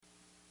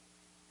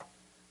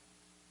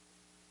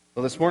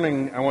Well, this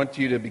morning I want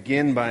you to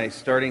begin by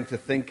starting to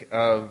think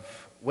of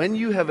when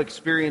you have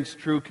experienced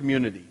true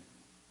community.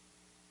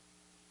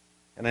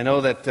 And I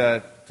know that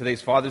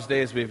today's Father's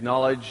Day, as we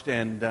acknowledged,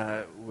 and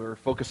we're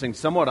focusing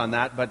somewhat on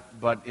that,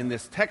 but in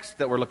this text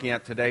that we're looking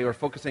at today, we're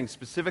focusing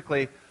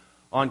specifically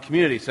on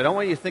community. So I don't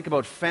want you to think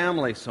about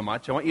family so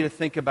much. I want you to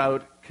think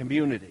about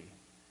community.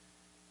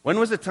 When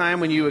was a time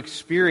when you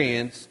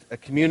experienced a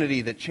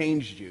community that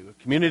changed you,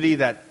 a community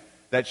that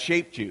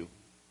shaped you?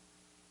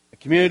 A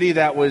community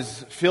that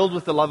was filled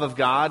with the love of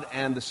God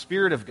and the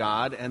Spirit of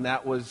God, and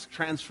that was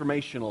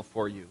transformational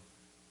for you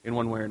in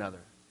one way or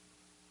another.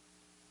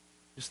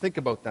 Just think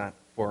about that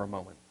for a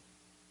moment.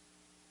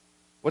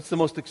 What's the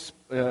most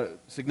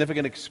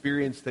significant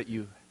experience that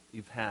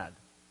you've had?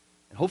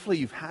 And hopefully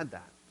you've had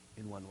that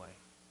in one way.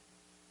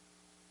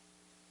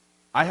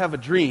 I have a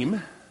dream,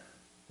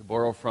 to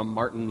borrow from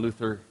Martin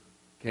Luther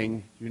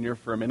King Jr.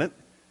 for a minute.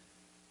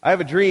 I have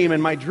a dream,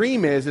 and my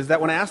dream is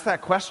that when I ask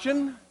that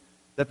question,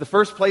 that the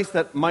first place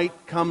that might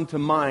come to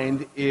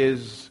mind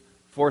is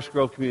Forest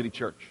Grove Community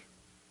Church.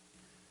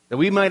 That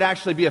we might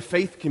actually be a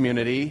faith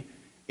community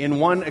in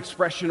one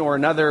expression or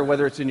another,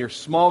 whether it's in your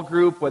small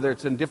group, whether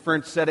it's in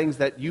different settings,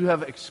 that you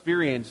have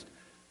experienced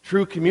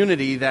true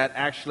community that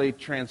actually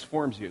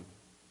transforms you,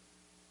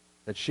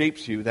 that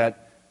shapes you,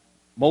 that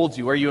molds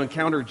you, where you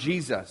encounter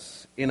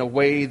Jesus in a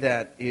way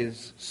that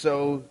is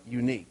so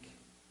unique.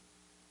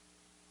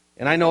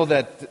 And I know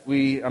that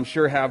I'm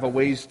sure, have a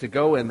ways to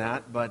go in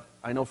that, but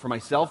I know for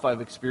myself I've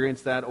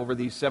experienced that over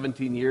these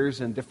 17 years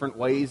in different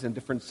ways, in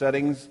different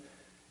settings,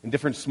 in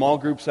different small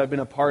groups I've been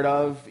a part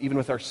of, even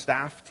with our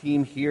staff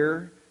team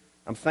here.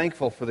 I'm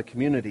thankful for the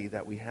community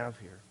that we have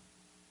here.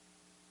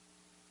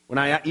 When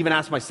I even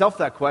ask myself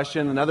that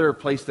question, another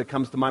place that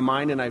comes to my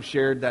mind, and I've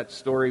shared that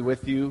story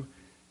with you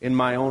in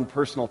my own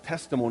personal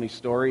testimony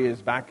story,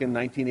 is back in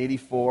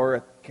 1984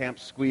 at Camp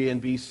Squee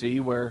in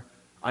BC, where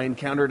I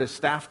encountered a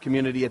staff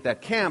community at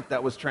that camp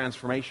that was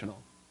transformational.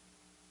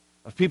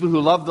 Of people who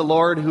loved the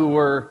Lord, who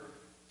were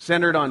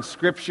centered on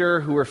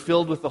Scripture, who were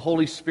filled with the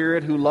Holy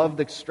Spirit, who loved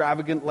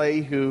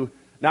extravagantly, who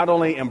not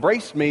only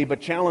embraced me,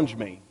 but challenged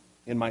me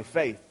in my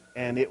faith.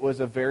 And it was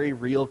a very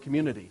real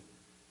community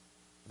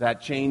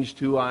that changed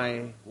who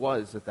I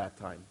was at that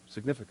time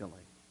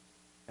significantly.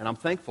 And I'm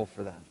thankful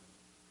for that.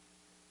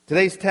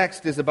 Today's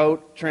text is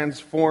about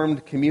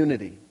transformed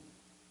community.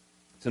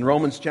 It's in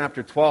Romans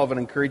chapter 12, and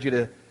I encourage you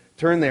to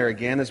turn there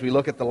again as we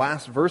look at the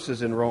last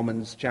verses in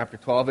Romans chapter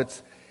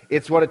 12.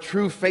 It's what a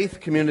true faith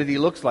community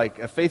looks like.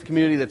 A faith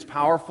community that's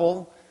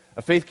powerful,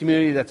 a faith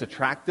community that's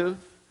attractive,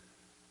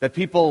 that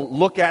people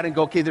look at and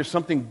go, okay, there's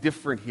something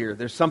different here.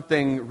 There's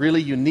something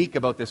really unique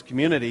about this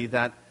community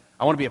that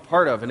I want to be a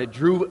part of. And it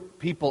drew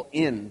people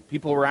in.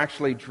 People were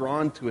actually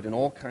drawn to it in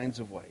all kinds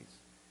of ways.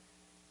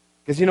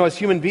 Because, as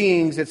human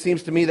beings, it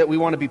seems to me that we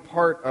want to be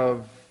part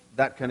of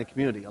that kind of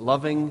community. A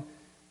loving,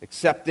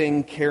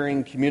 accepting,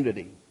 caring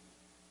community.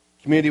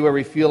 Community where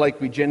we feel like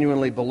we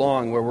genuinely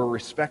belong, where we're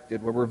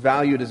respected, where we're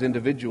valued as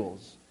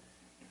individuals.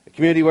 A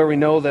community where we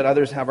know that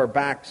others have our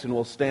backs and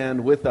will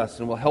stand with us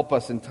and will help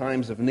us in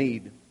times of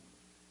need.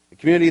 A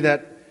community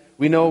that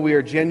we know we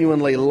are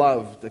genuinely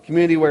loved. A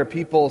community where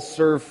people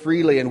serve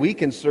freely and we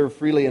can serve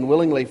freely and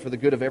willingly for the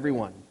good of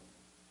everyone.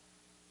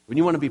 Wouldn't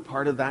you want to be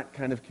part of that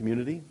kind of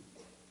community?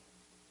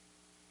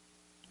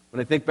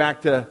 When I think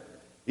back to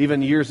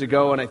even years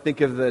ago, and I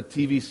think of the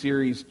TV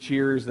series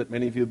Cheers that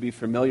many of you will be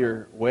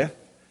familiar with,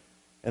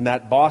 and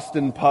that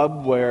Boston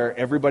pub where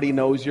everybody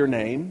knows your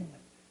name,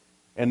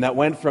 and that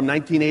went from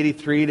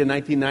 1983 to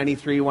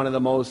 1993, one of the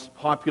most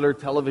popular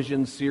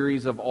television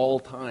series of all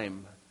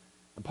time.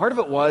 And part of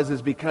it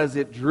is because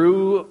it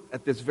drew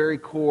at this very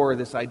core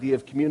this idea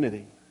of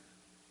community.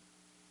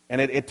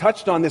 And it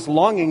touched on this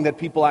longing that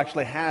people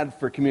actually had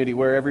for community,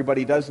 where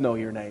everybody does know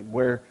your name,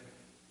 where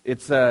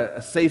it's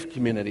a safe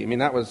community. I mean,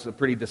 that was a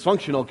pretty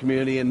dysfunctional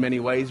community in many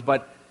ways,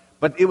 but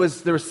there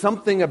was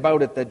something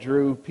about it that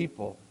drew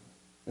people.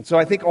 And so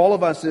I think all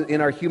of us in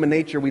our human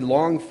nature, we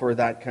long for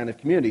that kind of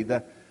community.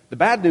 The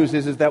bad news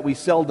is that we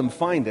seldom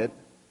find it.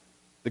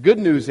 The good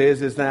news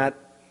is that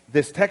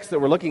this text that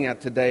we're looking at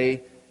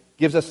today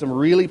gives us some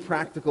really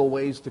practical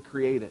ways to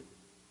create it.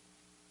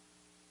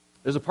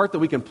 There's a part that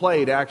we can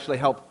play to actually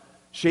help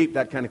shape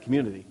that kind of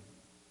community.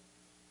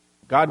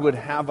 God would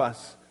have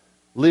us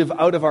live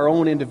out of our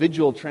own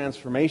individual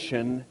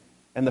transformation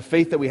and the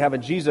faith that we have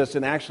in Jesus,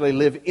 and actually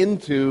live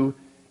into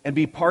and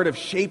be part of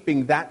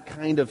shaping that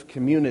kind of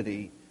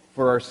community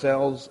for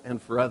ourselves and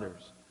for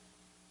others.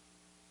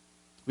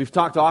 We've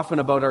talked often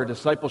about our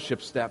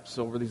discipleship steps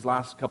over these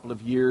last couple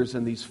of years,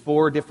 and these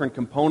 4 different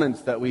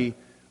components that we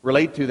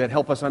relate to that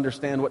help us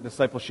understand what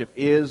discipleship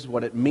is,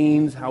 what it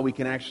means, how we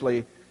can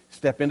actually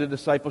step into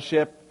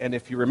discipleship. And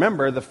if you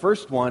remember, the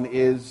first one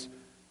is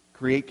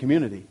create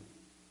community.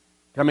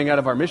 Coming out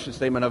of our mission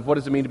statement of what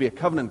does it mean to be a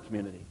covenant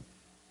community.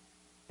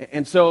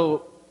 And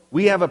so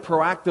we have a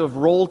proactive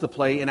role to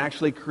play in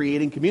actually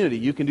creating community.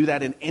 You can do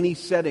that in any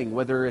setting,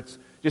 whether it's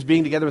just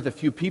being together with a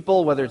few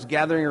people, whether it's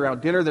gathering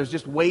around dinner. There's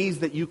just ways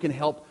that you can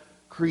help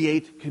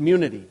create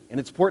community. And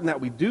it's important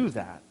that we do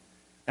that.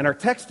 And our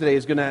text today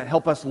is going to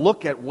help us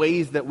look at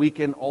ways that we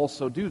can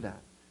also do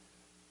that.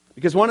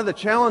 Because one of the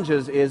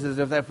challenges is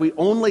if we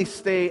only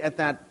stay at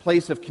that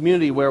place of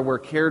community where we're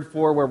cared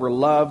for, where we're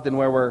loved, and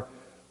where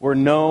we're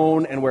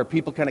known, and where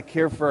people kind of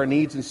care for our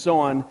needs and so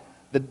on,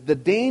 the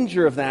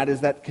danger of that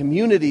is that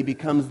community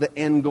becomes the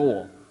end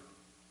goal.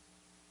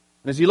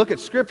 And as you look at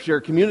Scripture,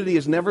 community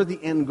is never the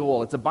end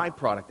goal. It's a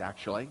byproduct,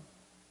 actually.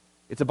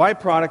 It's a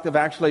byproduct of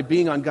actually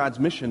being on God's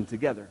mission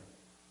together.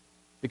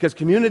 Because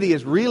community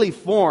is really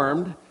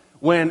formed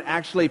when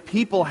actually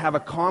people have a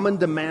common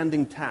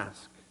demanding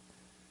task.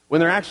 When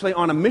they're actually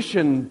on a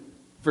mission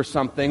for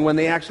something, when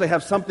they actually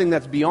have something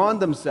that's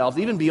beyond themselves,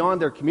 even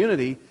beyond their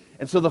community.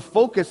 And so the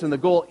focus and the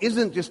goal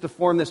isn't just to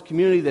form this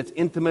community that's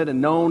intimate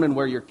and known and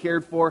where you're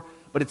cared for,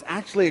 but it's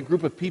actually a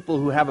group of people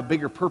who have a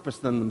bigger purpose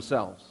than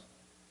themselves.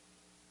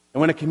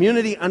 And when a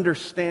community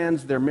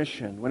understands their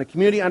mission, when a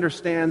community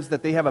understands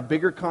that they have a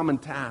bigger common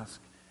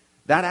task,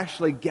 that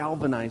actually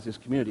galvanizes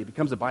community. It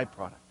becomes a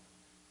byproduct.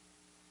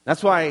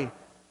 That's why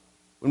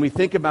when we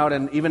think about,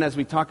 and even as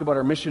we talk about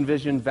our mission,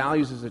 vision,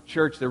 values as a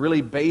church, they're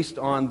really based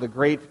on the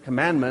great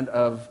commandment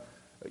of,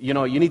 you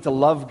need to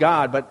love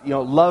God, but,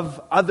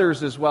 love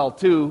others as well,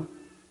 too.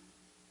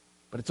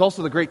 But it's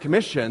also the Great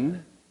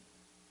Commission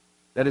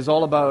that is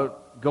all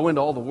about go into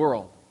all the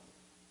world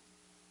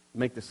and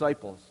make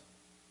disciples.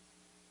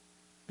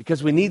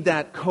 Because we need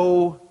that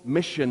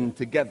co-mission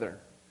together,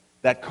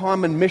 that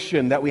common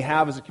mission that we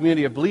have as a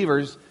community of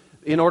believers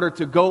in order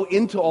to go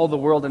into all the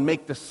world and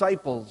make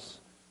disciples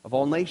of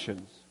all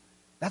nations.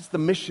 That's the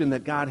mission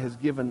that God has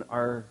given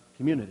our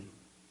community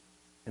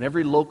and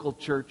every local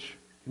church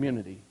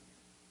community.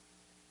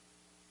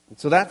 And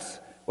so that's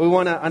what we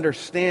want to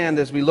understand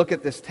as we look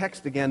at this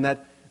text again,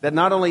 that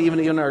not only even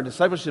in our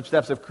discipleship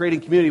steps of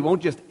creating community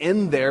won't just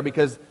end there,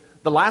 because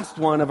the last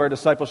one of our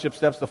discipleship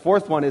steps, the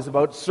fourth one, is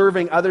about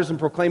serving others and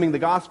proclaiming the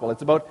gospel.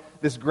 It's about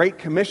this great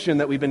commission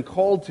that we've been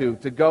called to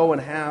go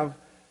and have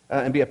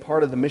and be a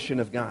part of the mission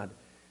of God.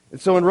 And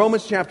so in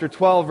Romans chapter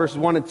 12, verses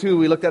 1 and 2,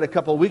 we looked at a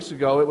couple of weeks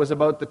ago, it was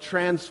about the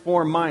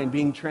transformed mind,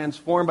 being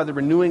transformed by the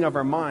renewing of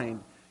our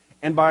mind,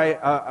 and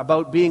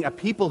about being a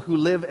people who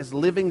live as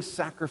living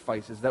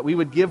sacrifices, that we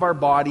would give our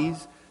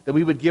bodies, that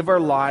we would give our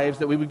lives,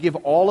 that we would give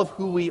all of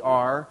who we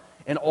are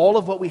and all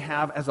of what we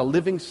have as a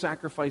living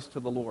sacrifice to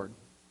the Lord.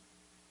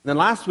 And then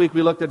last week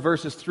we looked at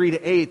verses 3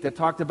 to 8 that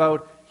talked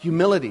about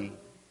humility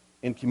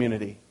in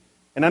community.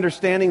 And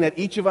understanding that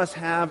each of us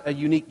have a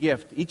unique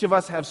gift. Each of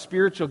us have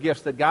spiritual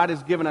gifts that God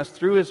has given us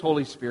through His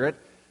Holy Spirit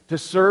to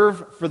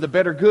serve for the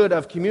better good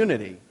of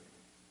community.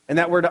 And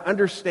that we're to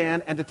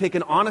understand and to take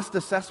an honest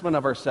assessment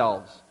of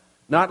ourselves.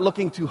 Not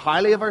looking too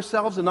highly of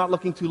ourselves and not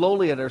looking too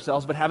lowly at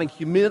ourselves, but having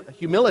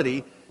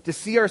humility to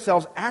see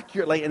ourselves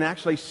accurately and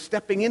actually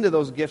stepping into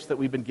those gifts that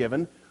we've been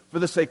given for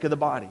the sake of the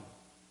body.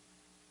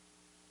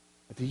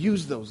 And to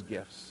use those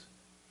gifts.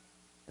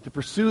 And to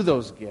pursue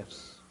those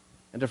gifts.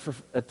 And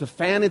to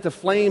fan into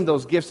flame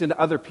those gifts into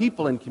other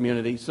people in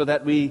community so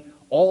that we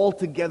all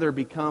together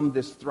become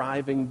this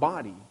thriving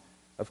body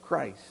of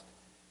Christ.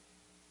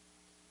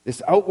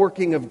 This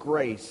outworking of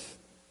grace,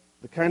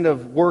 the kind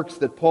of works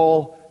that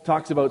Paul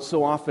talks about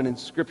so often in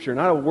Scripture,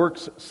 not a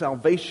works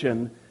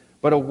salvation,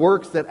 but a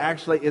works that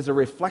actually is a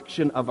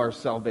reflection of our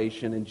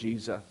salvation in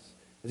Jesus.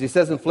 As he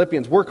says in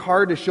Philippians, work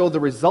hard to show the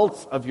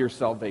results of your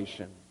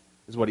salvation,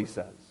 is what he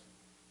says.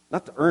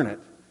 Not to earn it,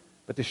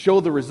 but to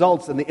show the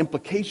results and the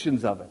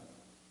implications of it.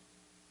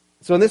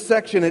 So in this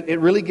section, it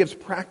really gives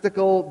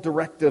practical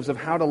directives of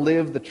how to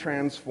live the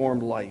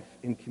transformed life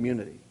in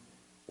community.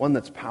 One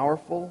that's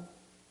powerful,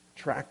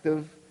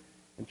 attractive,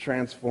 and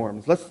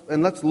transformed.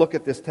 Let's look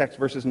at this text,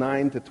 verses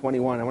 9 to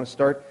 21. I want to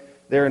start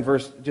there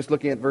just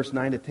looking at verse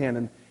 9 to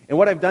 10. And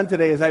what I've done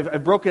today is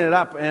I've broken it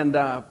up and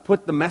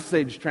put the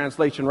Message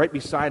translation right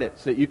beside it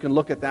so that you can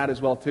look at that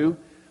as well too.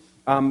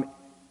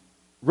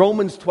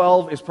 Romans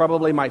 12 is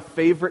probably my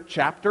favorite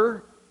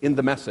chapter in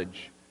the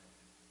Message.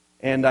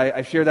 And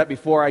I've shared that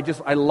before.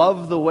 I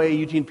love the way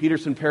Eugene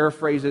Peterson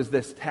paraphrases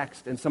this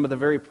text in some of the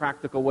very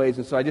practical ways.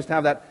 And so I just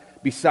have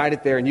that beside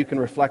it there, and you can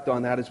reflect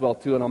on that as well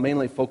too. And I'll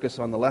mainly focus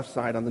on the left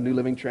side, on the New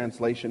Living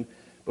Translation,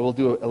 but we'll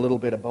do a little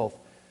bit of both.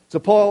 So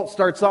Paul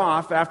starts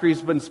off after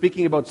he's been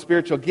speaking about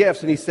spiritual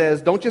gifts, and he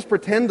says, don't just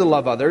pretend to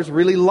love others,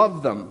 really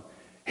love them.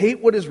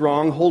 Hate what is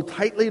wrong, hold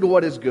tightly to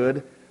what is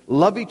good,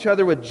 love each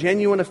other with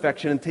genuine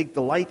affection, and take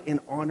delight in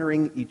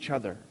honoring each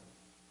other.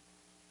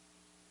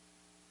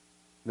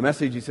 The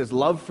Message, he says,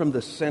 love from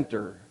the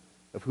center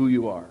of who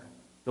you are.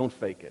 Don't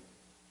fake it.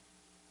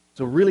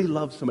 So really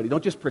love somebody.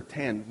 Don't just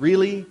pretend.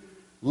 Really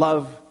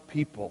love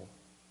people.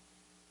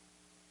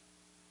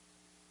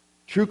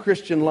 True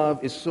Christian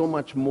love is so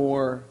much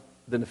more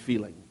than a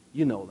feeling.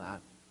 You know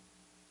that.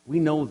 We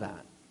know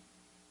that.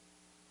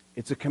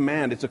 It's a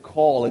command. It's a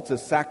call. It's a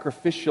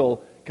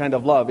sacrificial kind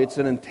of love. It's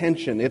an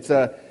intention. It's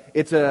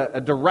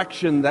a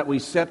direction that we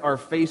set our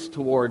face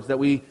towards, that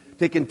we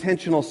take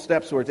intentional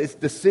steps towards. It's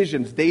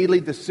decisions, daily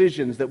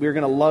decisions that we're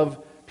going to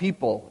love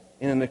people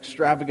in an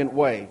extravagant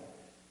way.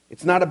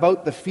 It's not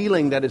about the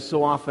feeling that is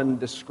so often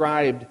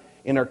described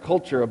in our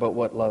culture about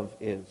what love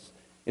is.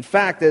 In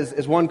fact,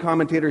 as one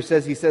commentator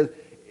says, he says,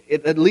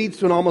 it leads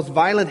to an almost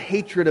violent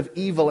hatred of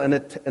evil and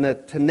a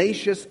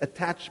tenacious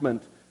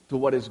attachment to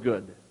what is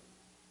good.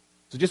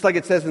 So just like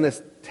it says in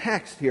this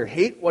text here,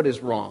 hate what is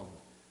wrong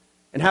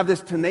and have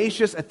this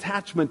tenacious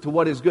attachment to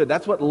what is good.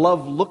 That's what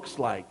love looks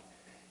like.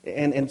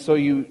 And so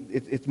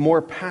it's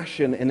more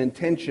passion and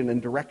intention and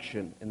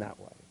direction in that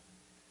way.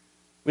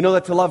 We know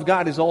that to love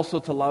God is also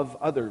to love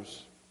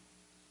others.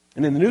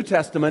 And in the New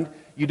Testament,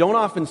 you don't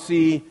often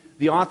see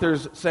the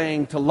authors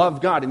saying to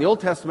love God. In the Old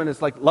Testament,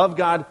 it's like love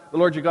God, the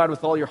Lord your God,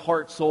 with all your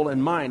heart, soul,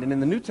 and mind. And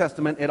in the New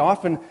Testament, it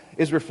often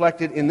is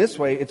reflected in this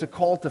way. It's a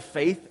call to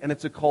faith and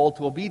it's a call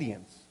to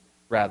obedience,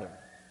 rather.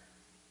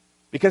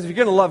 Because if you're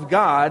going to love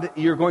God,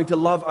 you're going to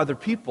love other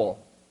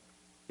people.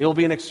 It will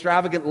be an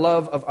extravagant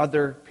love of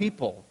other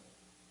people,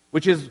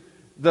 which is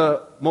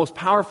the most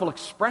powerful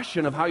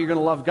expression of how you're going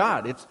to love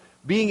God. It's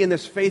being in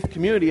this faith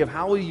community of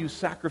how will you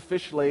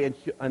sacrificially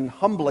and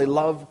humbly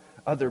love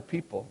other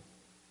people.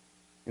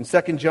 In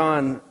 2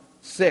 John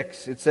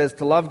 6, it says,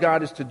 to love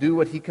God is to do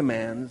what He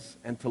commands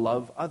and to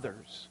love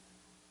others.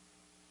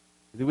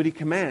 To do what He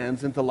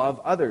commands and to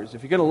love others.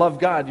 If you're going to love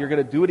God, you're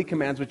going to do what He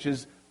commands, which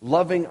is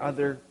loving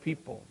other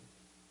people.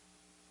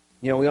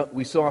 You know,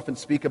 we so often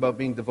speak about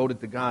being devoted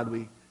to God.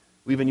 We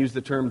even use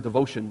the term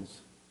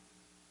devotions.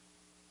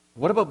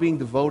 What about being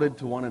devoted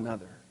to one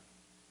another?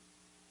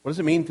 What does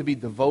it mean to be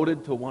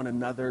devoted to one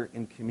another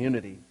in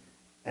community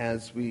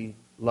as we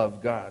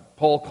love God?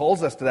 Paul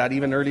calls us to that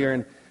even earlier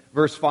in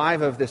verse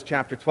 5 of this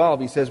chapter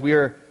 12. He says, we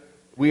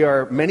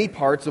are many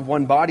parts of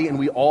one body and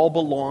we all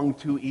belong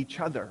to each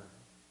other.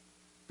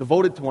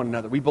 Devoted to one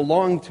another. We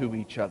belong to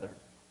each other.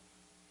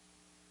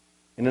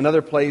 In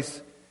another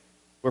place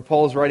where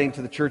Paul is writing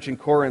to the church in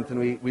Corinth, and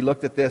we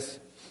looked at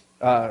this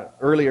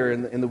earlier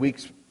in the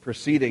weeks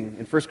preceding,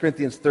 in 1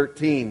 Corinthians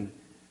 13,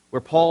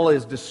 where Paul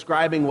is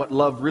describing what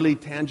love really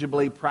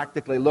tangibly,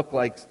 practically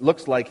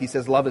looks like. He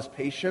says, love is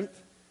patient,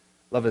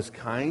 love is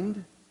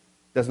kind,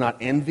 does not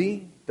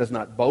envy, does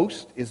not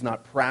boast, is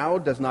not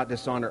proud, does not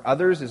dishonor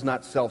others, is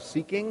not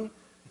self-seeking,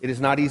 it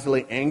is not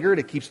easily angered,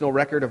 it keeps no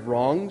record of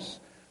wrongs.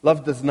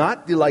 Love does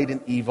not delight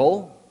in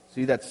evil,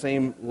 see that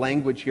same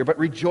language here, but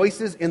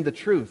rejoices in the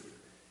truth.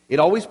 It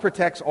always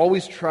protects,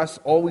 always trusts,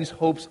 always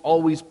hopes,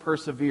 always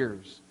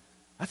perseveres.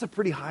 That's a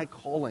pretty high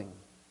calling.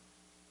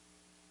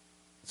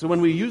 So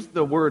when we use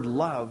the word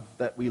love,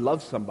 that we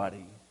love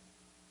somebody,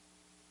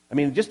 I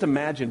mean, just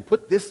imagine,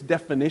 put this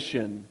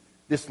definition,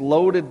 this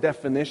loaded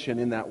definition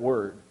in that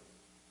word,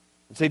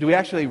 and say, do we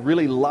actually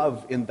really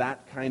love in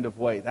that kind of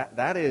way?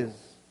 That is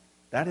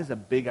a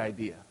big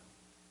idea.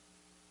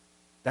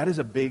 That is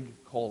a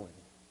big calling.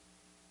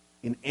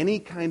 In any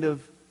kind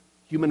of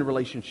human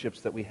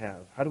relationships that we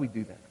have, how do we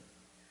do that?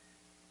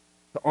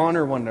 To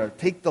honor one another.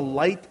 Take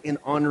delight in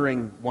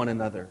honoring one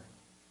another.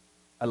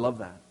 I love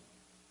that.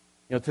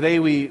 You know, today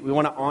we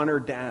want to honor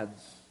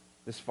dads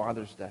this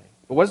Father's Day.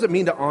 But what does it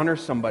mean to honor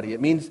somebody?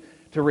 It means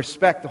to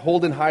respect, to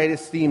hold in high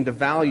esteem, to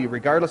value,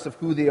 regardless of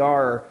who they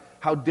are or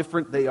how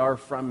different they are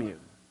from you.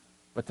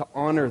 But to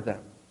honor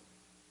them.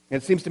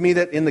 And it seems to me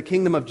that in the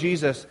kingdom of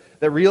Jesus,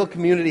 that real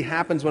community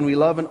happens when we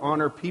love and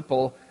honor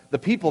people, the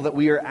people that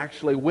we are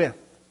actually with.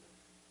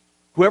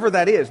 Whoever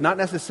that is, not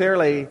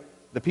necessarily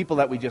the people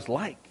that we just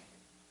like.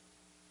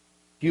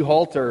 Hugh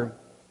Halter,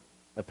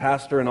 a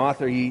pastor and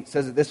author, he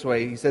says it this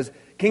way. He says,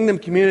 kingdom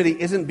community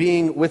isn't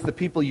being with the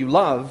people you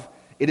love,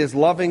 it is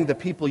loving the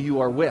people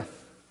you are with.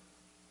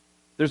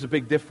 There's a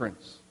big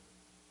difference.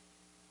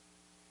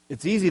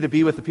 It's easy to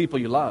be with the people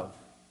you love,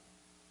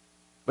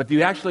 but do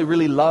you actually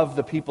really love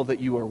the people that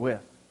you are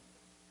with?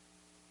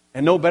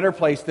 And no better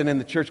place than in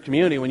the church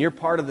community when you're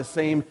part of the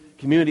same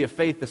community of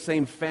faith, the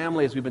same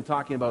family as we've been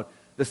talking about,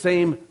 the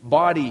same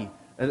body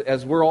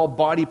as we're all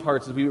body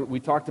parts as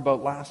we talked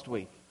about last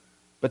week.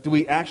 But do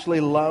we actually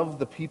love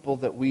the people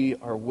that we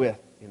are with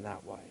in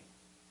that way?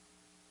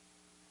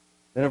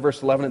 Then in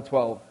verse 11 and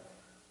 12,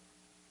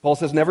 Paul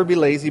says, never be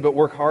lazy, but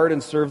work hard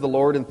and serve the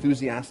Lord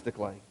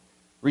enthusiastically.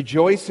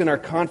 Rejoice in our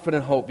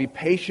confident hope. Be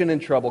patient in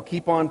trouble.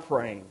 Keep on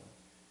praying.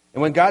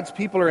 And when God's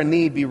people are in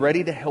need, be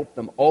ready to help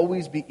them.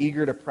 Always be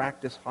eager to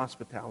practice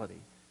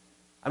hospitality.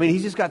 I mean,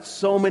 he's just got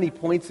so many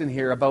points in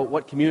here about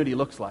what community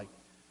looks like.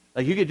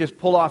 Like you could just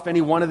pull off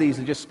any one of these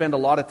and just spend a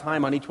lot of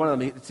time on each one of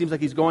them. It seems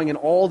like he's going in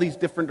all these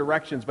different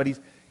directions, but he's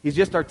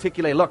just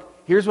articulating, look,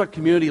 here's what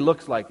community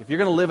looks like. If you're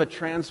going to live a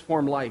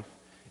transformed life,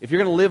 if you're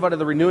going to live out of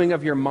the renewing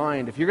of your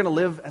mind, if you're going to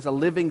live as a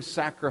living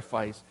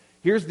sacrifice,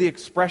 here's the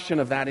expression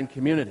of that in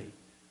community.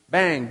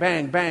 Bang,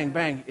 bang, bang,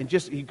 bang. And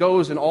just he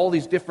goes in all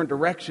these different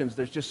directions.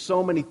 There's just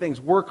so many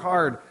things. Work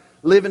hard,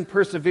 live in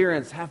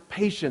perseverance, have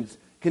patience,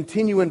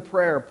 continue in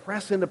prayer,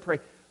 press into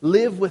prayer.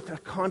 Live with a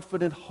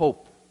confident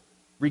hope,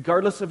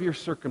 regardless of your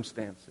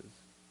circumstances.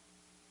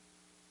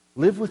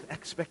 Live with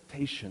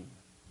expectation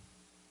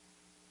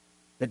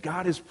that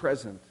God is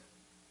present,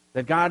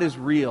 that God is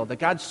real, that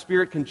God's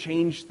Spirit can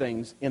change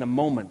things in a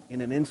moment, in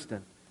an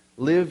instant.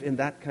 Live in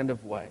that kind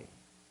of way.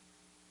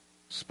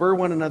 Spur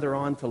one another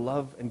on to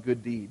love and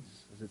good deeds,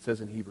 as it says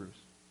in Hebrews.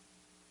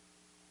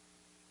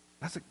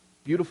 That's a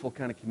beautiful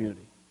kind of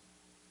community.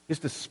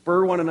 just to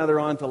spur one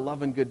another on to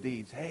love and good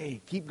deeds. Hey,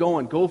 keep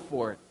going, go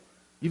for it.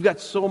 You've got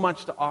so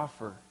much to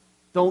offer.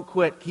 Don't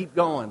quit, keep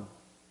going.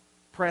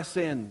 Press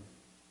in,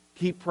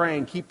 keep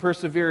praying, keep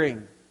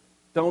persevering.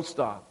 Don't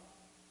stop.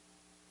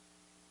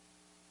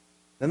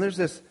 Then there's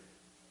this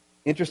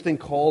interesting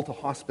call to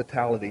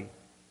hospitality.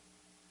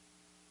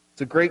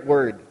 It's a great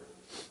word.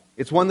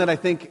 It's one that I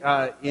think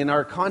in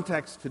our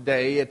context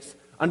today, it's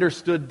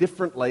understood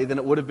differently than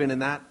it would have been in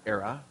that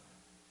era.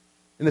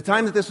 In the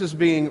time that this was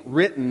being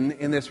written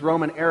in this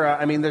Roman era,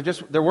 I mean,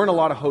 there weren't a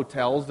lot of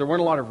hotels, there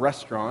weren't a lot of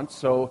restaurants,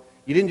 so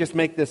you didn't just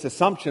make this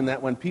assumption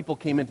that when people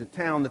came into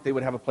town that they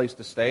would have a place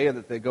to stay, or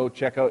that they'd go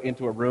check out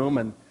into a room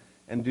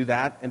and do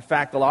that. In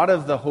fact, a lot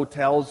of the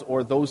hotels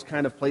or those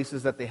kind of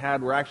places that they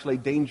had were actually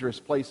dangerous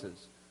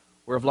places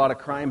where a lot of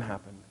crime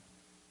happened.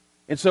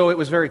 And so it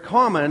was very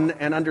common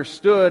and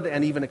understood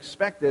and even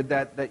expected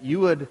that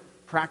you would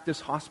practice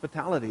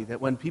hospitality,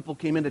 that when people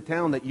came into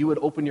town that you would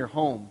open your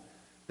home,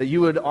 that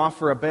you would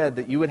offer a bed,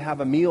 that you would have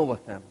a meal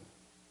with them.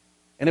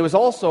 And it was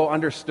also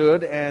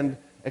understood and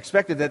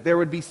expected that there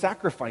would be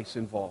sacrifice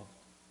involved.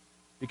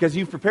 Because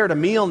you've prepared a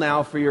meal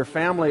now for your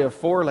family of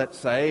 4, let's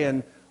say,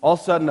 and all of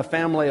a sudden a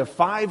family of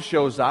 5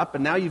 shows up,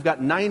 and now you've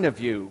got 9 of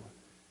you.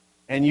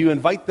 And you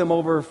invite them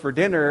over for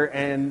dinner,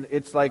 and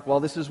it's like, well,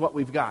 this is what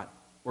we've got.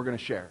 We're going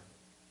to share.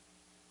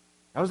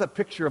 That was a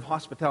picture of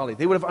hospitality.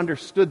 They would have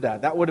understood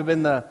that. That would have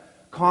been the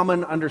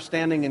common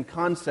understanding and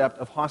concept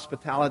of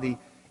hospitality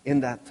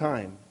in that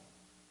time.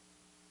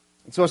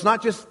 And so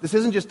this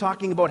isn't just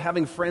talking about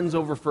having friends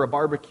over for a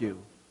barbecue.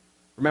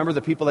 Remember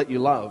the people that you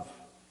love.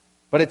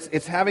 But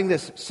it's having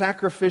this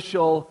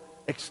sacrificial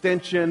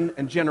extension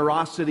and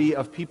generosity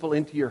of people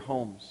into your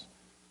homes,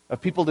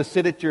 of people to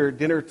sit at your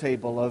dinner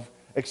table, of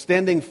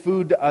extending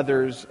food to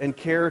others and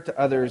care to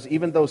others,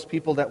 even those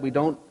people that we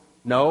don't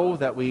know,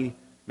 that we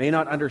may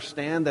not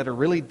understand, that are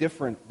really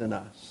different than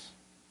us,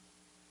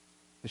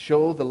 to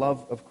show the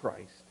love of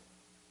Christ.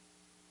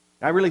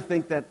 I really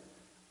think that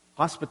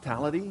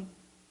hospitality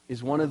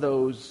is one of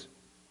those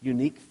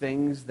unique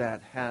things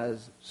that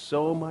has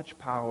so much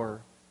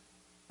power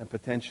and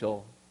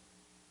potential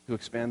to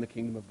expand the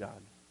kingdom of God.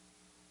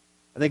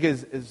 I think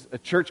as a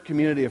church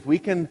community, if we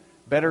can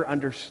better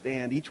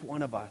understand, each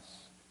one of us,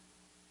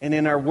 and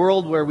in our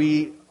world where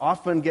we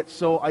often get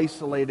so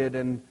isolated,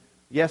 and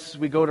yes,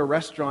 we go to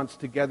restaurants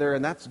together,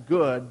 and that's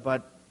good,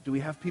 but do we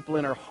have people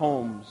in our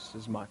homes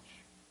as much?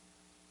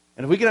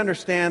 And if we can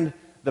understand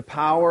the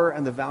power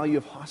and the value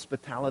of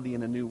hospitality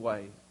in a new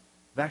way,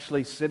 of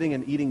actually sitting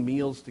and eating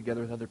meals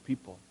together with other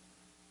people,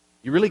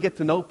 you really get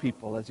to know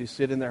people as you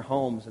sit in their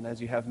homes and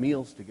as you have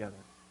meals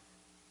together.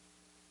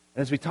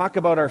 And as we talk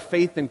about our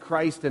faith in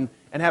Christ and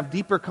have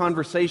deeper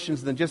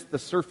conversations than just the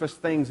surface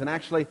things, and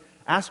actually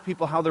ask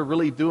people how they're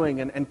really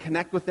doing and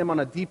connect with them on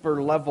a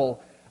deeper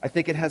level, I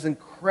think it has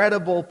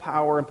incredible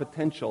power and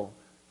potential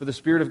for the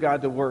Spirit of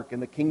God to work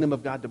and the kingdom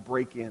of God to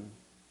break in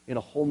a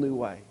whole new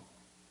way.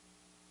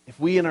 If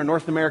we in our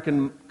North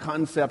American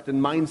concept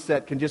and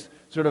mindset can just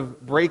sort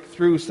of break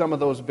through some of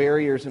those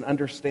barriers and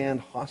understand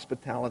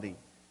hospitality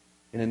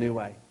in a new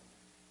way.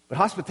 But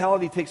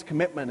hospitality takes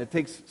commitment. It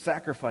takes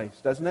sacrifice,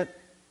 doesn't it?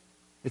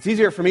 It's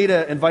easier for me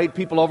to invite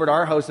people over to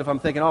our house if I'm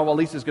thinking, oh, well,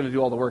 Lisa's going to do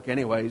all the work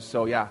anyways,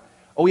 so yeah.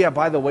 Oh, yeah,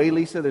 by the way,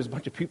 Lisa, there's a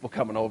bunch of people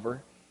coming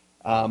over.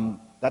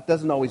 That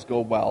doesn't always go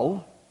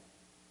well.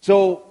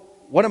 So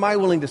what am I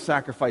willing to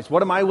sacrifice?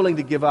 What am I willing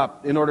to give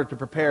up in order to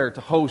prepare,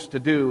 to host, to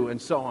do, and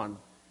so on?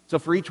 So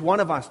for each one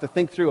of us to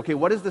think through, okay,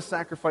 what is the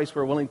sacrifice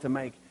we're willing to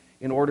make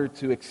in order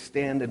to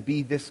extend and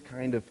be this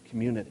kind of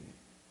community?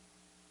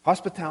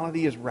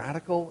 Hospitality is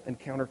radical and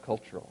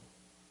countercultural.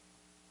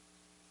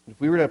 If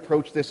we were to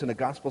approach this in a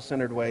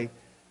gospel-centered way,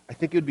 I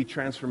think it would be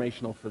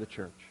transformational for the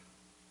church.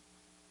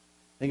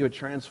 I think it would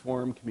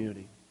transform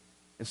community.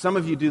 And some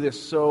of you do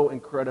this so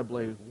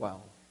incredibly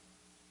well.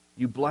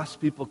 You bless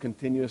people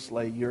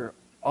continuously. You're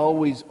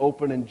always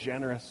open and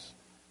generous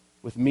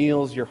with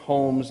meals, your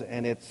homes,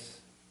 and it's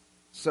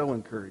so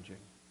encouraging.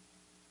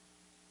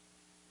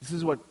 This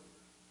is what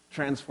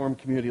transformed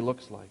community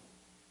looks like.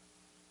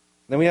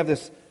 Then we have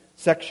this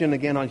section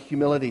again on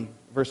humility,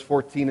 verse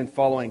 14 and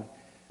following.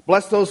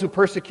 Bless those who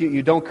persecute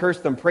you. Don't curse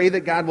them. Pray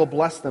that God will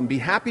bless them. Be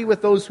happy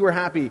with those who are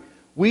happy.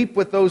 Weep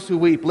with those who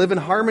weep. Live in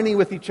harmony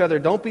with each other.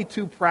 Don't be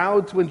too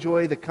proud to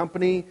enjoy the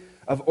company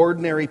of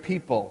ordinary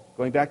people.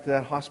 Going back to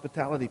that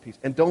hospitality piece.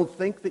 And don't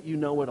think that you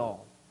know it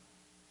all.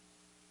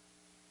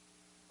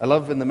 I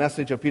love in the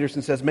Message of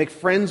Peterson says, make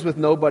friends with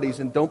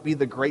nobodies and don't be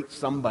the great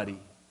somebody.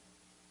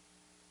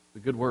 It's a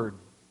good word.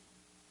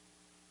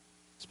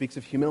 It speaks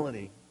of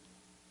humility.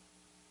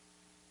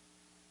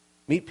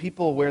 Meet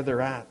people where they're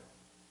at.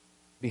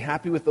 Be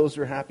happy with those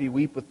who are happy.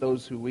 Weep with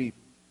those who weep.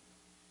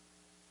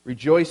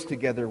 Rejoice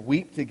together.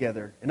 Weep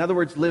together. In other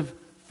words, live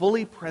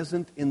fully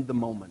present in the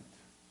moment.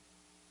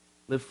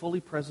 Live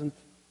fully present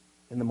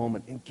in the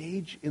moment.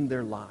 Engage in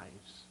their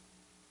lives.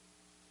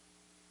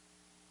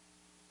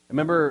 I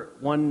remember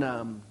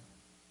one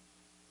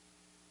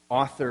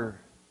author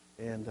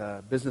and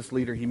business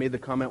leader, he made the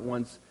comment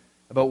once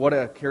about what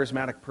a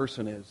charismatic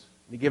person is.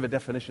 He gave a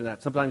definition of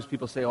that. Sometimes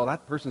people say, oh,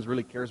 that person's a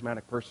really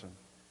charismatic person.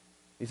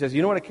 He says,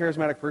 you know what a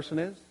charismatic person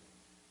is?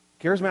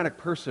 A charismatic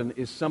person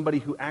is somebody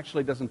who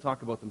actually doesn't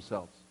talk about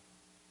themselves.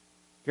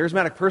 A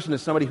charismatic person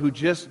is somebody who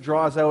just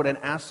draws out and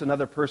asks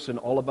another person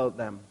all about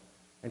them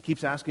and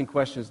keeps asking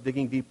questions,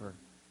 digging deeper.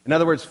 In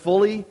other words,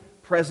 fully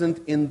present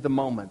in the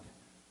moment.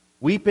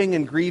 Weeping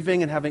and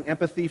grieving and having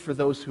empathy for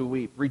those who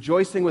weep.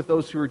 Rejoicing with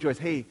those who rejoice.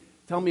 Hey,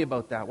 tell me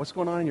about that. What's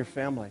going on in your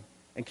family?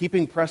 And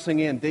keeping pressing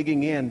in,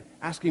 digging in,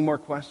 asking more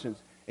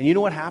questions. And you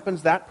know what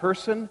happens? That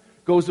person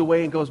goes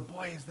away and goes,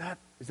 boy, is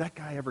that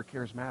guy ever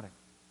charismatic?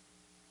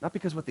 Not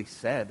because what they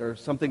said or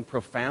something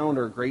profound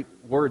or great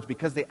words,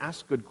 because they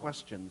ask good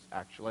questions,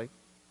 actually.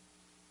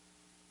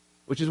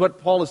 Which is what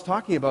Paul is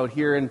talking about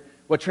here, and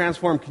what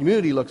transformed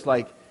community looks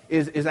like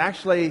is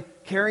actually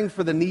caring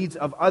for the needs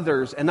of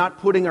others and not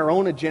putting our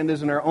own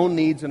agendas and our own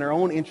needs and our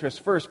own interests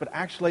first, but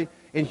actually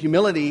in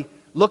humility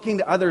looking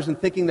to others and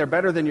thinking they're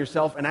better than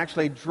yourself and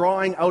actually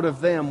drawing out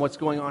of them what's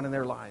going on in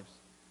their lives.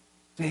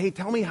 Say, hey,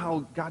 tell me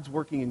how God's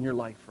working in your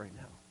life right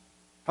now.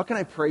 How can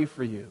I pray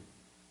for you?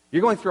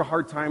 You're going through a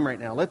hard time right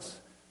now.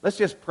 Let's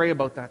just pray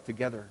about that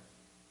together.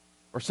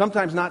 Or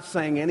sometimes not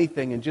saying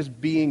anything and just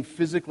being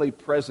physically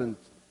present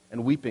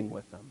and weeping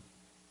with them.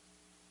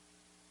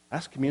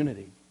 That's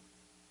community.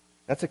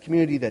 That's a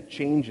community that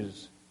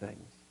changes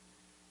things.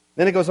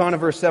 Then it goes on in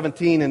verse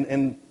 17,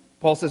 and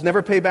Paul says,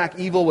 never pay back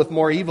evil with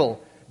more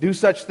evil. Do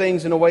such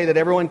things in a way that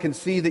everyone can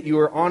see that you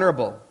are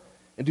honorable.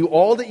 And do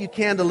all that you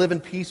can to live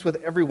in peace with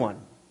everyone.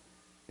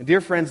 And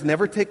dear friends,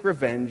 never take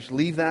revenge.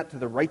 Leave that to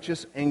the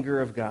righteous anger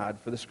of God.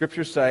 For the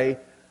Scriptures say,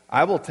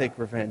 I will take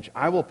revenge.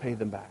 I will pay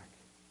them back.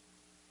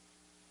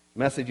 The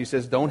message, he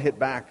says, don't hit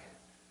back,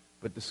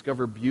 but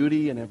discover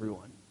beauty in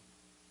everyone.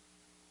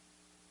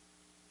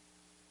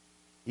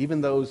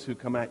 Even those who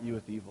come at you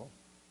with evil.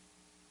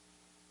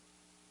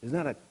 Isn't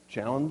that a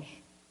challenge?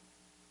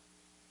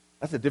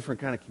 That's a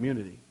different kind of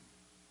community.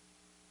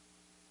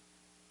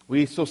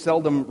 We so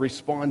seldom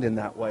respond in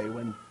that way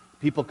when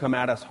people come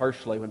at us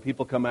harshly, when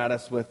people come at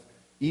us with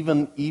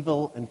even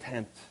evil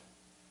intent.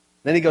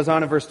 Then he goes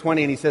on in verse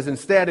 20 and he says,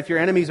 instead, if your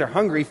enemies are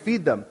hungry,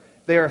 feed them.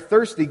 If they are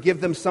thirsty, give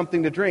them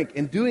something to drink.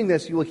 In doing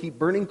this, you will heap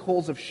burning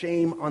coals of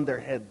shame on their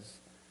heads.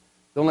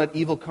 Don't let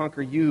evil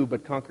conquer you,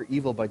 but conquer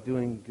evil by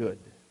doing good.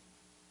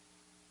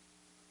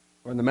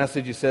 Or in the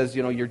message he says,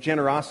 your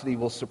generosity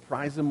will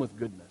surprise them with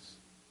goodness.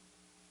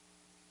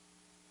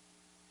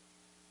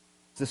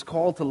 It's this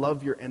call to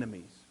love your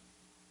enemies.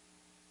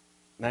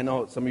 And I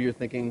know some of you are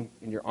thinking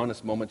in your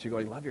honest moments, you're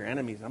going, love your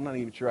enemies. I'm not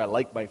even sure I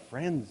like my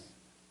friends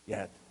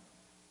yet.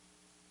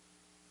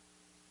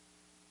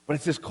 But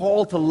it's this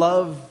call to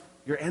love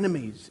your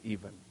enemies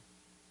even.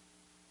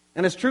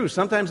 And it's true,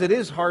 sometimes it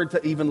is hard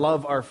to even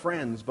love our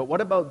friends. But what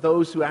about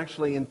those who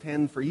actually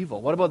intend for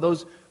evil? What about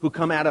those who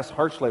come at us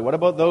harshly? What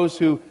about those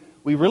who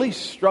we really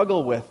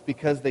struggle with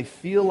because they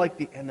feel like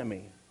the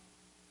enemy?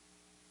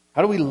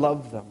 How do we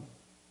love them?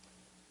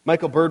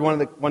 Michael Bird,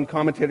 one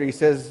commentator, he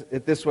says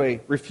it this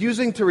way: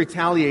 refusing to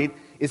retaliate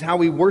is how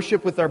we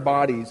worship with our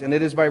bodies, and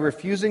it is by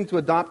refusing to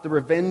adopt the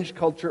revenge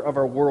culture of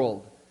our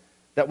world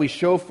that we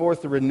show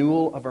forth the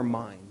renewal of our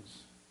minds.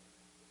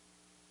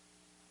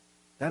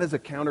 That is a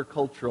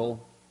countercultural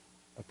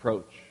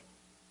approach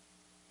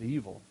to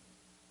evil.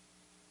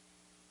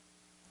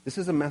 This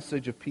is a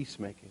message of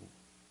peacemaking.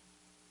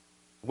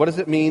 What does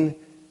it mean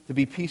to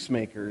be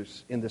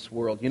peacemakers in this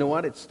world? You know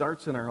what? It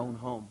starts in our own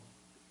home.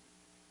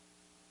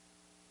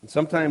 And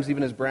sometimes,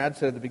 even as Brad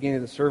said at the beginning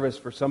of the service,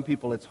 for some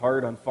people it's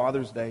hard on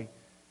Father's Day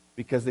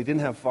because they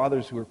didn't have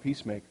fathers who were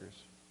peacemakers.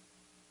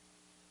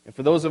 And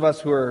for those of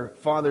us who are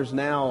fathers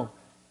now,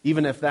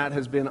 even if that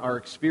has been our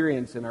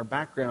experience and our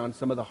background,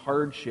 some of the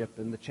hardship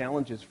and the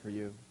challenges for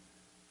you,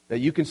 that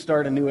you can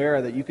start a new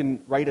era, that you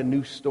can write a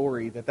new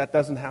story, that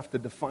doesn't have to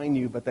define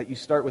you, but that you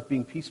start with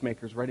being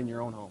peacemakers right in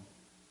your own home.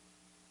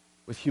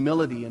 With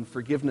humility and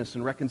forgiveness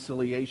and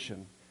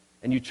reconciliation.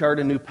 And you chart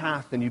a new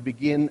path and you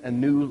begin a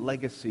new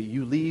legacy.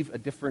 You leave a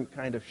different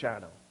kind of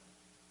shadow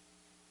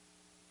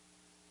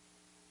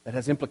that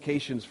has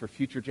implications for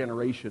future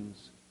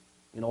generations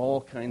in all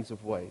kinds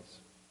of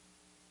ways.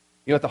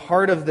 At the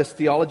heart of this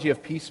theology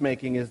of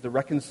peacemaking is the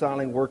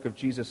reconciling work of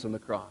Jesus on the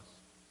cross.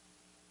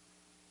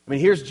 I mean,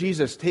 here's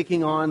Jesus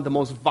taking on the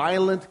most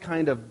violent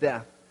kind of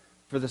death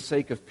for the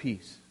sake of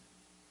peace.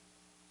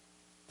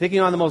 Taking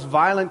on the most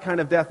violent kind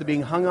of death of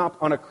being hung up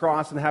on a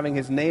cross and having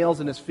his nails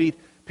and his feet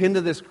pinned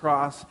to this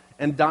cross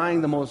and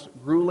dying the most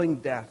grueling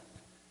death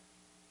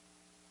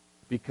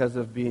because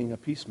of being a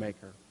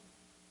peacemaker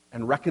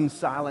and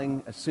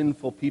reconciling a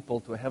sinful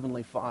people to a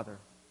heavenly Father.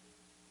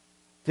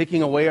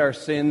 Taking away our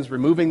sins,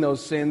 removing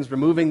those sins,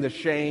 removing the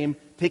shame,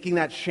 taking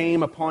that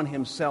shame upon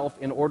himself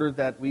in order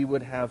that we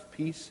would have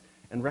peace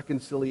and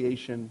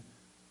reconciliation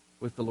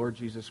with the Lord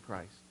Jesus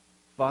Christ.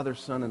 Father,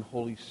 Son, and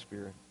Holy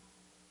Spirit.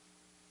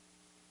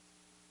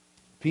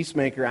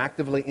 Peacemaker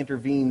actively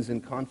intervenes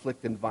in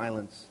conflict and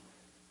violence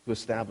to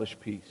establish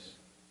peace.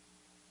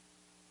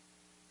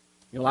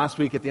 Last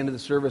week at the end of the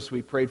service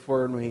we prayed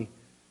for and we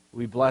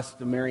We blessed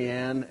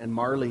Marianne and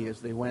Marley as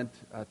they went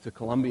to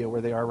Colombia,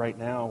 where they are right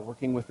now,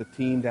 working with the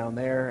team down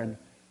there and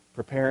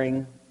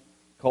preparing,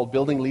 called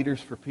Building Leaders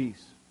for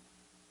Peace.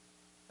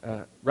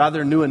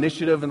 Rather new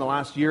initiative in the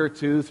last year or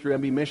two through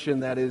MB Mission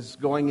that is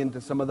going into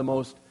some of the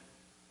most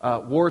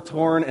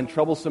war-torn and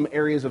troublesome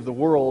areas of the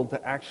world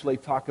to actually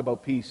talk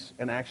about peace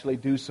and actually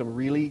do some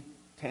really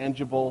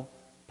tangible,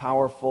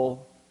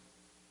 powerful,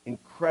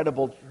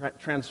 incredible,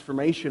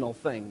 transformational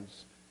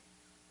things.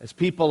 As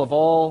people of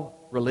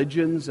all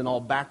religions and all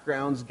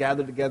backgrounds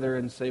gather together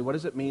and say, what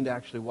does it mean to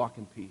actually walk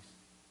in peace?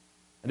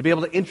 And to be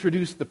able to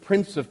introduce the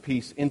Prince of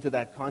Peace into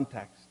that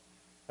context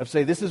of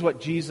say, this is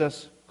what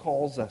Jesus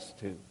calls us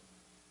to.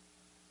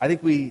 I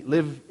think we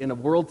live in a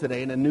world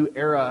today, in a new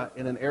era,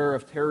 in an era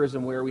of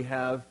terrorism where we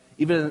have,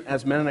 even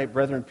as Mennonite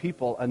Brethren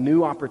people, a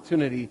new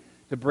opportunity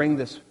to bring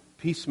this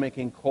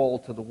peacemaking call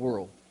to the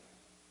world.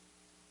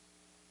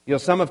 You know,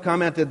 some have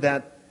commented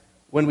that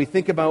when we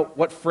think about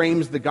what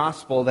frames the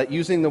gospel, that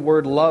using the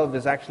word love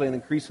is actually an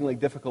increasingly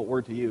difficult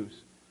word to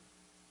use.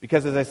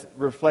 Because as I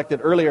reflected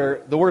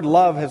earlier, the word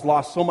love has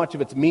lost so much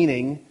of its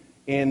meaning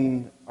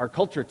in our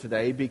culture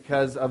today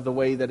because of the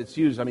way that it's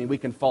used. I mean, we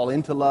can fall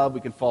into love, we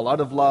can fall out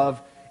of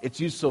love. It's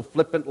used so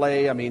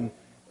flippantly. I mean,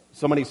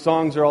 so many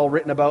songs are all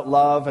written about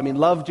love. I mean,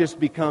 love just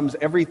becomes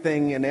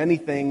everything and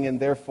anything, and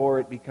therefore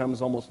it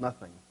becomes almost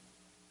nothing.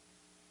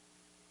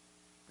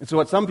 And so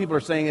what some people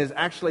are saying is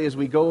actually as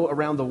we go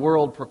around the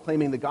world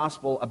proclaiming the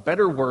gospel, a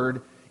better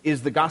word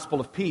is the gospel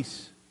of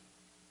peace.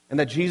 And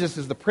that Jesus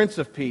is the Prince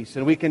of Peace.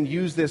 And we can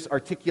use this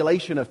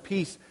articulation of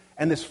peace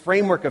and this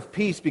framework of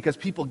peace because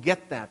people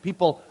get that.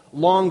 People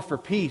long for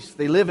peace.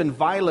 They live in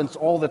violence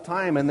all the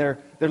time and they're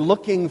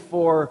looking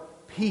for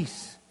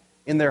peace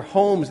in their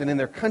homes and in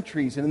their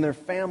countries and in their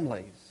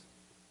families.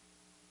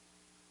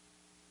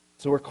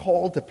 So we're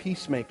called to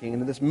peacemaking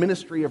and to this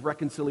ministry of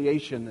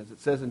reconciliation, as it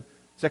says in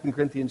 2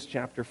 Corinthians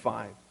chapter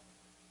 5.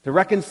 To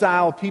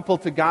reconcile people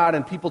to God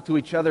and people to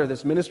each other,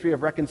 this ministry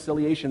of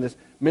reconciliation, this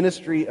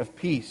ministry of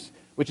peace,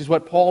 which is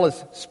what Paul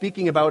is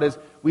speaking about as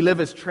we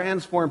live as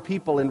transformed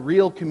people in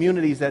real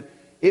communities, that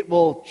it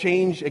will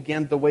change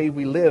again the way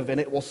we live, and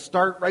it will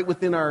start right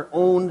within our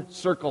own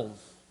circles.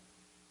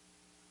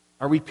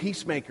 Are we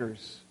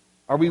peacemakers?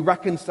 Are we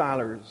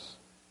reconcilers?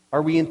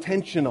 Are we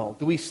intentional?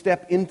 Do we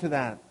step into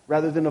that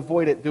rather than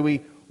avoid it? Do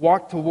we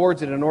walk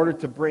towards it in order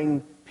to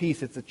bring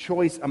peace? It's a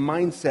choice, a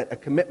mindset, a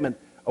commitment,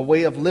 a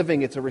way of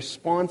living. It's a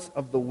response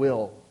of the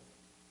will.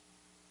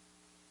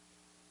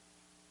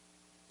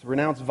 To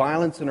renounce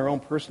violence in our own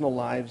personal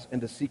lives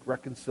and to seek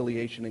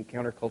reconciliation in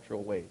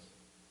countercultural ways.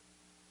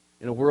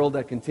 In a world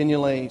that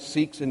continually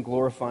seeks and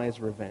glorifies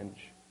revenge.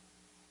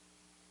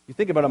 You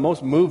think about it,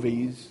 most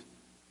movies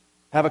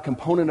have a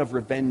component of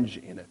revenge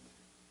in it.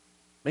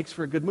 Makes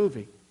for a good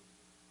movie.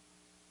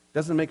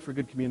 Doesn't make for a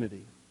good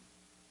community.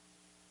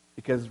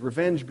 Because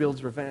revenge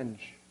builds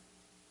revenge.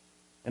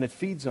 And it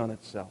feeds on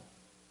itself.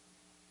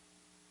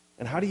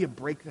 And how do you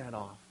break that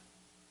off?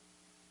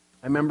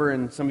 I remember,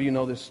 and some of you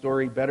know this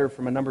story better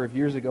from a number of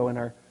years ago in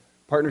our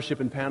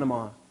partnership in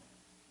Panama,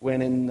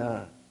 when in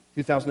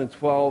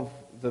 2012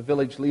 the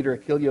village leader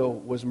Aquilio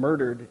was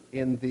murdered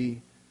in the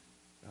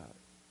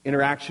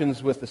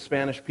interactions with the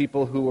Spanish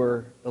people who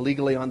were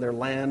illegally on their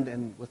land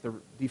and with the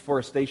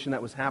deforestation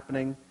that was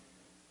happening.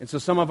 And so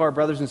some of our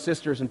brothers and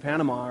sisters in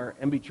Panama, our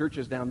MB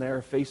churches down there,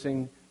 are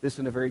facing this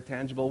in a very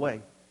tangible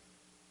way.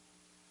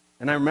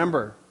 And I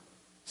remember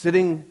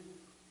sitting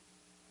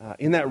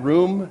in that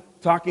room,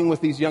 talking with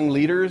these young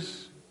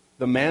leaders,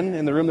 the men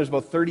in the room. There's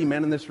about 30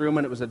 men in this room,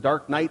 and it was a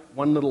dark night,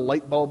 one little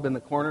light bulb in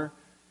the corner.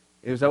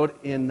 It was out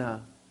in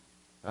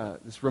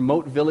this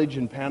remote village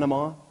in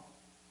Panama,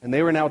 and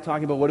they were now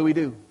talking about, what do we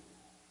do?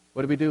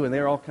 What do we do? And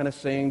they were all kind of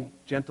saying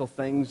gentle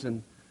things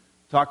and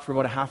talked for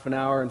about a half an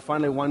hour, and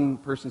finally one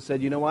person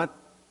said, you know what?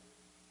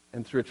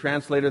 And through a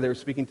translator, they were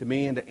speaking to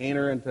me and to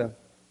Ainer and to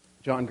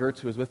John Gertz,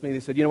 who was with me. They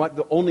said, you know what?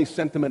 The only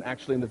sentiment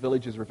actually in the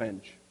village is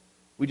revenge.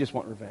 We just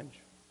want revenge.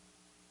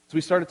 So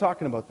we started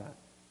talking about that.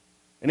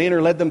 And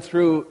Ainer led them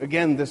through,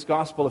 again, this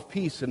gospel of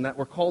peace and that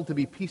we're called to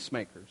be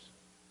peacemakers.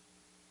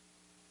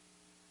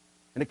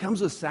 And it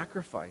comes with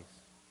sacrifice.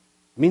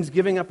 It means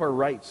giving up our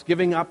rights,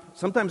 giving up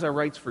sometimes our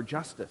rights for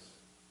justice.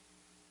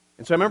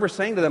 And so I remember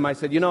saying to them, I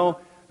said, you know,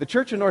 the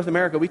church in North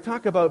America, we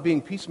talk about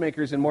being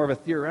peacemakers in more of a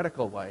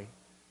theoretical way,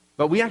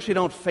 but we actually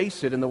don't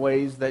face it in the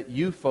ways that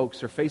you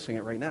folks are facing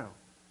it right now.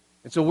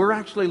 And so we're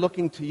actually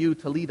looking to you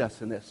to lead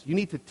us in this. You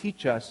need to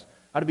teach us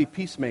how to be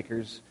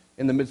peacemakers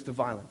in the midst of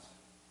violence.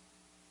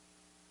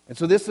 And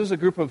so this is a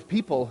group of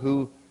people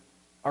who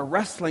are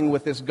wrestling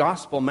with this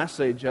gospel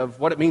message of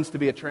what it means to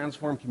be a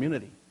transformed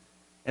community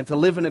and to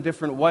live in a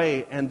different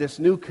way, and this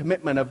new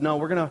commitment of, no,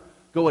 we're going to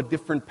go a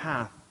different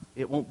path.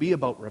 It won't be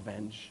about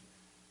revenge.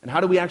 And how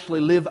do we actually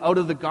live out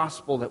of the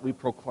gospel that we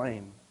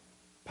proclaim?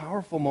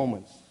 Powerful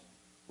moments,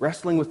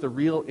 wrestling with the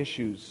real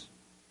issues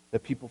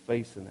that people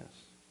face in this.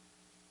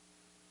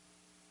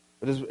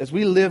 But as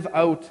we live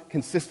out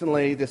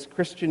consistently, this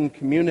Christian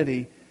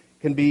community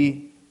can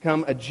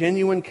become a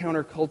genuine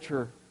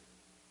counterculture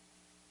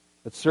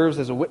that serves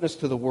as a witness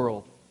to the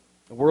world.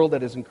 A world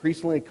that is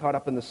increasingly caught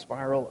up in the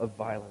spiral of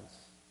violence.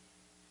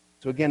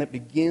 So again, it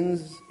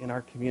begins in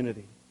our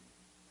community.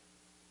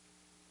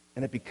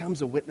 And it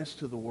becomes a witness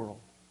to the world.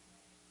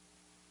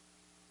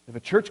 If a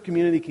church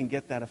community can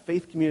get that, a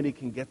faith community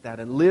can get that,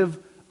 and live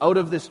out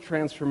of this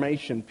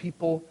transformation,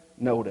 people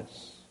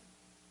notice.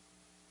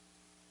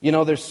 You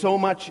know, there's so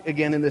much,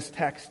 again, in this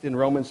text in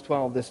Romans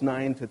 12, this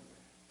 9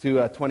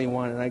 to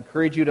 21, and I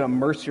encourage you to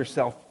immerse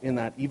yourself in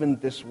that, even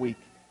this week.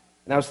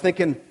 And I was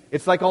thinking,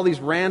 it's like all these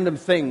random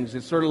things.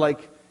 It's sort of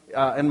like,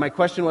 and my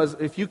question was,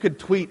 if you could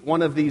tweet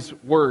one of these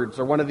words,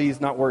 or one of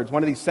these, not words,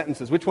 one of these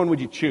sentences, which one would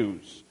you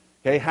choose?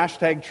 Okay,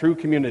 hashtag true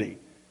community.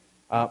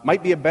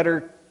 Might be a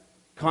better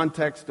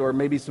context or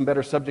maybe some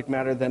better subject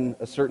matter than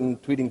a certain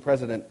tweeting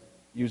president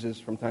uses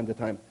from time to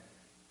time.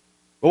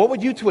 But what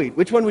would you tweet?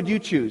 Which one would you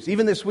choose?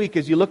 Even this week,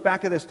 as you look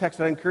back at this text,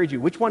 I encourage you,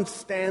 which one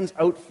stands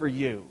out for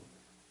you?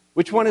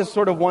 Which one is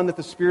sort of one that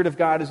the Spirit of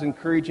God is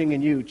encouraging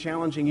in you,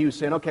 challenging you,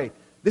 saying, okay,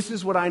 this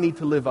is what I need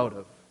to live out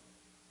of.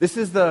 This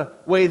is the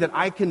way that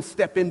I can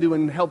step into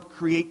and help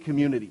create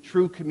community,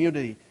 true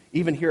community,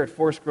 even here at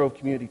Forest Grove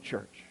Community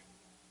Church.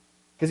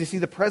 Because you see,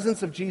 the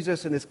presence of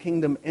Jesus and His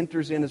kingdom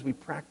enters in as we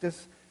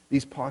practice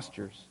these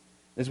postures,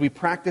 as we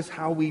practice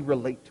how we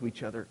relate to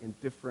each other in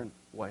different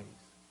ways.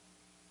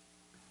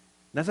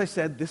 And as I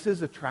said, this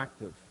is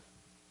attractive.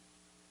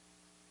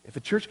 If a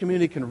church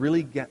community can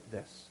really get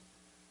this,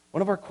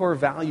 one of our core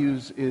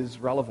values is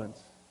relevance.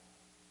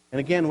 And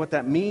again, what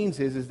that means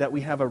is that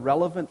we have a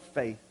relevant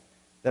faith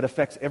that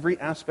affects every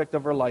aspect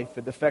of our life.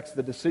 It affects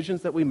the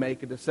decisions that we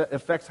make. It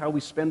affects how we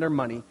spend our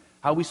money,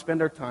 how we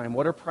spend our time,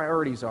 what our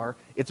priorities are.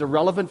 It's a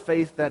relevant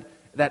faith that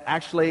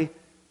actually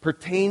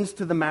pertains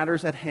to the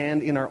matters at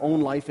hand in our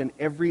own life, in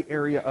every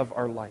area of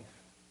our life.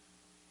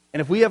 And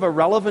if we have a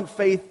relevant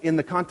faith in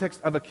the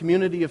context of a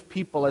community of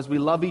people as we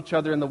love each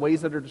other in the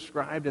ways that are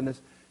described in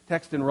this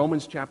text in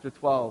Romans chapter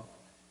 12,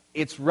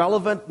 it's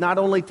relevant not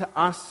only to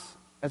us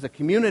as a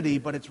community,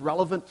 but it's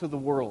relevant to the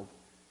world.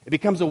 It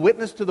becomes a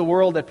witness to the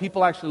world that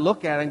people actually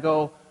look at and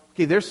go,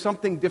 okay, there's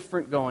something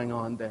different going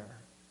on there.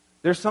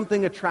 There's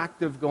something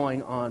attractive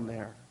going on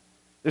there.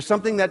 There's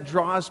something that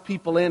draws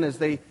people in as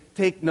they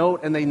take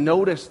note and they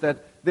notice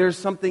that there's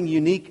something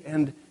unique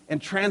and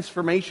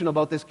transformational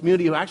about this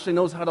community who actually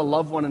knows how to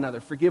love one another,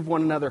 forgive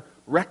one another,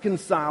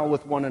 reconcile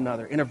with one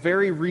another in a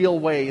very real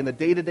way in the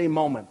day-to-day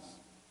moments.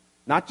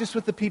 Not just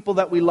with the people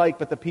that we like,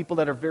 but the people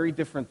that are very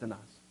different than us.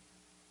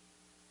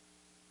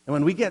 And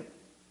when we get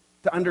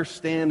to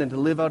understand and to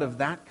live out of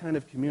that kind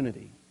of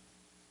community,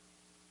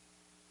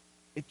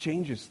 it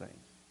changes things.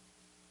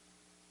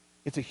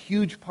 It's a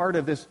huge part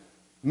of this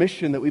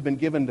mission that we've been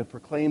given to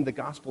proclaim the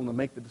gospel and to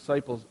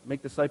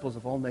make disciples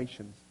of all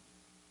nations.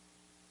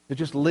 To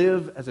just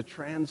live as a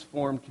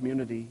transformed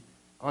community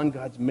on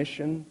God's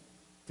mission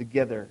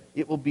together.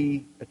 It will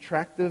be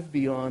attractive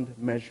beyond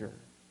measure,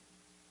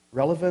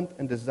 relevant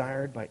and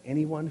desired by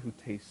anyone who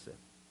tastes it.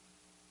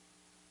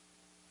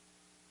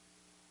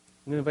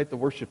 I'm going to invite the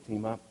worship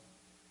team up.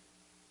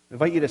 I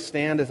invite you to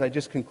stand as I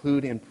just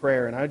conclude in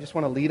prayer. And I just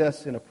want to lead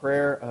us in a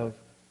prayer of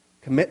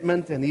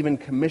commitment and even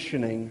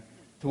commissioning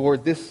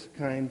toward this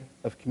kind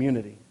of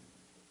community.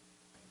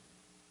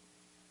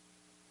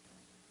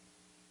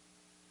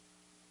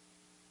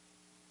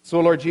 So,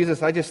 Lord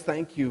Jesus, I just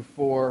thank you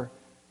for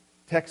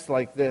texts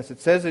like this. It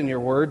says in your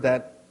word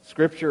that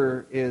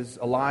Scripture is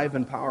alive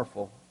and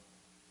powerful.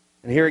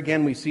 And here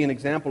again we see an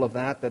example of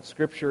that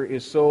Scripture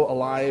is so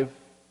alive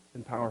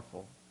and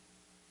powerful.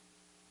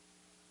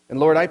 And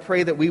Lord, I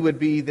pray that we would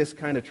be this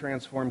kind of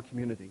transformed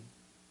community.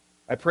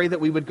 I pray that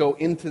we would grow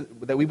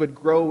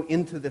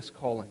into this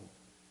calling.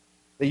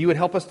 That you would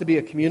help us to be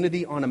a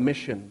community on a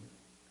mission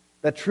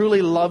that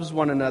truly loves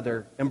one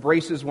another,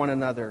 embraces one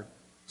another,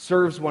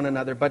 serves one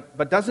another,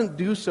 but doesn't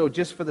do so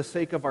just for the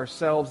sake of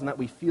ourselves and that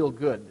we feel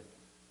good.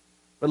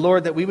 But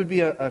Lord, that we would be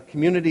a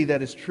community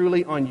that is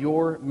truly on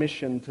your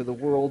mission to the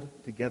world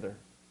together.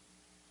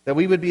 That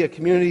we would be a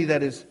community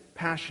that is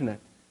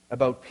passionate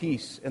about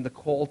peace and the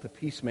call to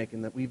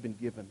peacemaking that we've been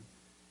given.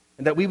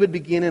 And that we would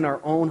begin in our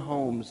own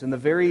homes, in the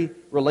very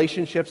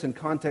relationships and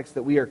contexts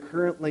that we are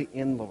currently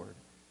in, Lord.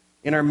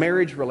 In our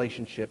marriage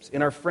relationships,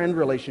 in our friend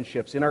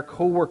relationships, in our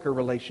co-worker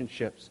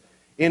relationships,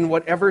 in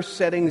whatever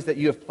settings that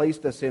you have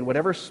placed us in,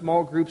 whatever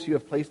small groups you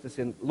have placed us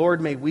in. Lord,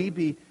 may we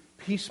be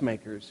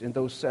peacemakers in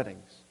those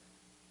settings.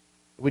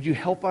 Would you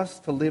help us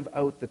to live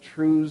out the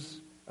truths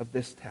of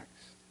this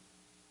text?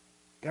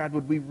 God,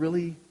 would we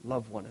really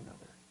love one another?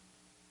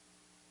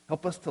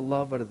 Help us to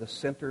love out of the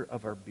center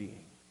of our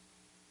being.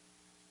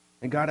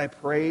 And God, I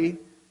pray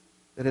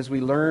that as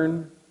we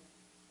learn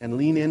and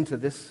lean into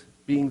this,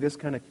 being this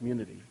kind of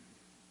community,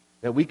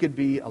 that we could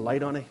be a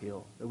light on a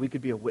hill, that we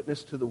could be a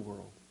witness to the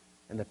world,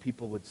 and that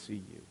people would see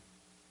you.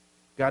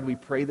 God, we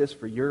pray this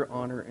for your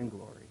honor and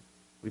glory.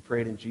 We pray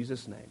it in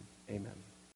Jesus' name. Amen.